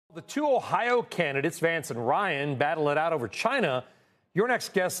The two Ohio candidates, Vance and Ryan, battle it out over China. Your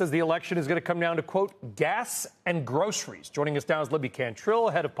next guest says the election is going to come down to, quote, gas and groceries. Joining us now is Libby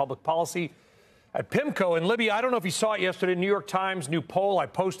Cantrill, head of public policy at PIMCO. And Libby, I don't know if you saw it yesterday, New York Times new poll. I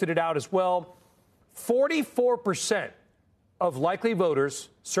posted it out as well. 44% of likely voters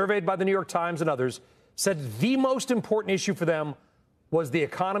surveyed by the New York Times and others said the most important issue for them was the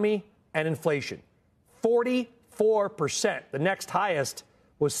economy and inflation. 44%. The next highest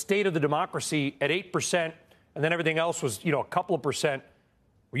was state of the democracy at 8%, and then everything else was, a couple of percent.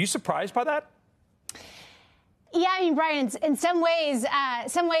 Were you surprised by that? Yeah, I mean, Brian, in some ways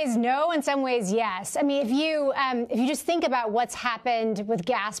no, in some ways yes. I mean, if you just think about what's happened with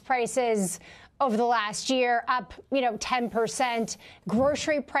gas prices over the last year, up, 10%,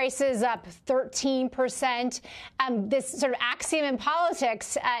 grocery prices up 13%. This sort of axiom in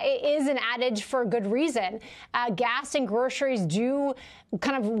politics is an adage for good reason. Gas and groceries do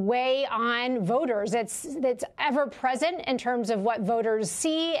kind of weigh on voters. It's ever present in terms of what voters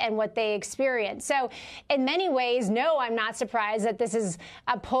see and what they experience. So in many ways, no, I'm not surprised that this is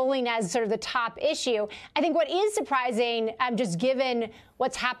polling as sort of the top issue. I think what is surprising, just given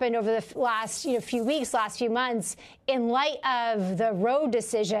what's happened over the last few weeks, last few months, in light of the Roe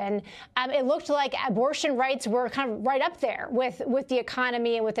decision, it looked like abortion rights were kind of right up there with the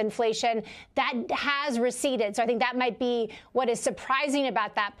economy and with inflation. That has receded. So I think that might be what is surprising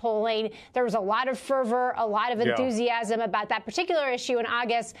about that polling. There was a lot of fervor, a lot of enthusiasm about that particular issue in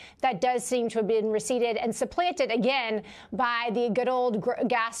August. That does seem to have been receded and supplanted again by the good old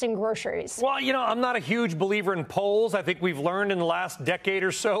gas and groceries. Well, I'm not a huge believer in polls. I think we've learned in the last decade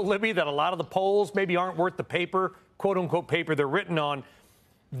or so, Libby, that a lot of the polls maybe aren't worth the paper, quote unquote, paper they're written on.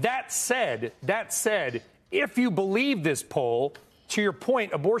 That said, if you believe this poll, to your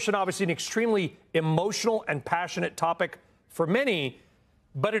point, abortion obviously an extremely emotional and passionate topic for many,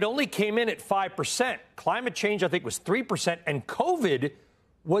 but it only came in at 5%. Climate change, I think, was 3%, and COVID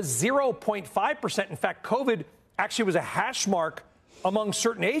was 0.5%. In fact, COVID actually was a hash mark among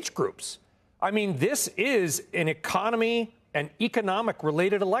certain age groups. I mean, this is an economy and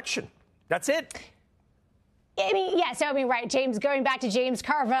economic-related election. That's it. Right. James, going back to James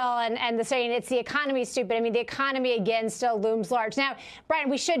Carville and the saying it's the economy stupid. I mean, the economy, again, still looms large. Now, Brian,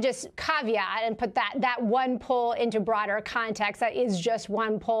 we should just caveat and put that one poll into broader context. That is just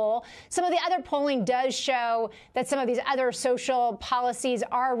one poll. Some of the other polling does show that some of these other social policies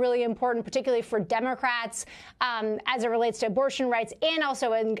are really important, particularly for Democrats, as it relates to abortion rights and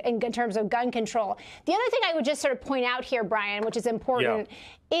also in terms of gun control. The other thing I would just sort of point out here, Brian, which is important,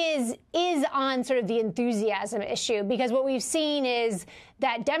 is on sort of the enthusiasm issue, because what we've seen is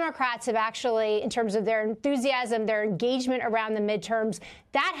that Democrats have actually, in terms of their enthusiasm, their engagement around the midterms,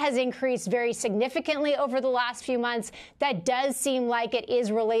 that has increased very significantly over the last few months. That does seem like it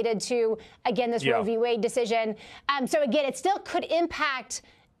is related to, again, this Roe v. Wade decision. So again, it still could impact.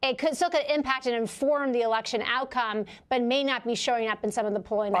 It could impact and inform the election outcome, but may not be showing up in some of the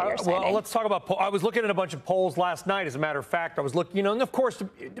polling that you're citing. Well, let's talk about I was looking at a bunch of polls last night, as a matter of fact. I was looking, and of course,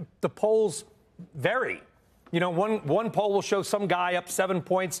 the polls vary. One poll will show some guy up 7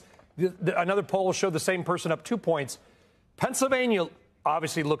 points. Another poll will show the same person up 2 points. Pennsylvania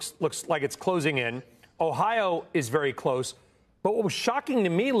obviously looks like it's closing in. Ohio is very close. But what was shocking to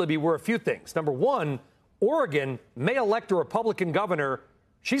me, Libby, were a few things. Number one, Oregon may elect a Republican governor.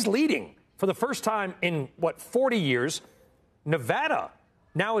 She's leading for the first time in, 40 years. Nevada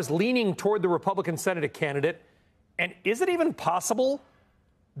now is leaning toward the Republican Senate candidate. And is it even possible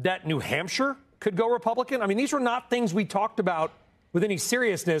that New Hampshire could go Republican? I mean, these were not things we talked about with any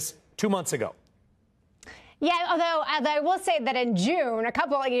seriousness 2 months ago. Yeah, although I will say that in June, a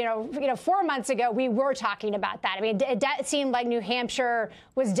couple, 4 months ago, we were talking about that. I mean, it seemed like New Hampshire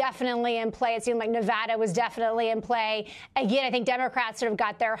was definitely in play. It seemed like Nevada was definitely in play. Again, I think Democrats sort of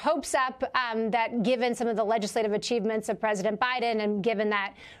got their hopes up that given some of the legislative achievements of President Biden and given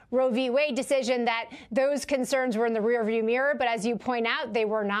that Roe v. Wade decision, that those concerns were in the rearview mirror. But as you point out, they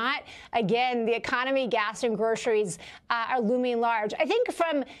were not. Again, the economy, gas and groceries are looming large. I think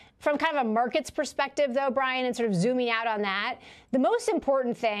from kind of a markets perspective, though, Brian, and sort of zooming out on that, the most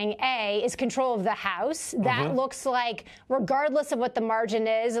important thing, A, is control of the House. That looks like, regardless of what the margin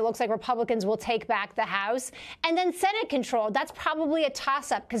is, it looks like Republicans will take back the House. And then Senate control, that's probably a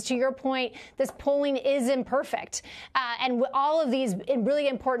toss-up, because to your point, this polling is imperfect. And all of these really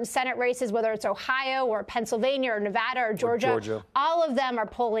important Senate races, whether it's Ohio or Pennsylvania or Nevada or Georgia, all of them are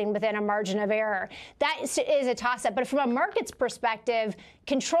polling within a margin of error. That is a toss-up. But from a markets perspective,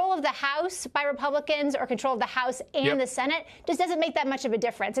 control of the House by Republicans or control of the House and the Senate just doesn't make that much of a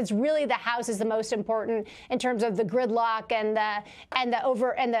difference. It's really the House is the most important in terms of the gridlock and the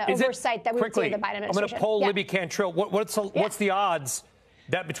oversight that we would see in the Biden administration. I'm going to poll Libby Cantrill. What's the odds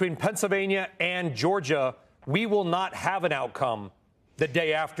that between Pennsylvania and Georgia, we will not have an outcome the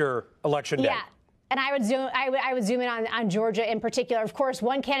day after Election Day? Yeah. And I would zoom in on Georgia in particular. Of course,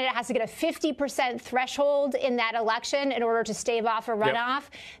 one candidate has to get a 50% threshold in that election in order to stave off a runoff.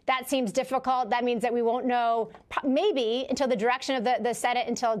 That seems difficult. That means that we won't know maybe until the direction of the Senate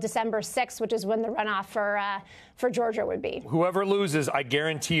until December 6th, which is when the runoff for Georgia would be. Whoever loses, I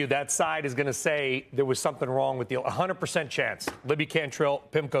guarantee you that side is going to say there was something wrong with the 100% chance. Libby Cantrill,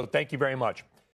 PIMCO, thank you very much.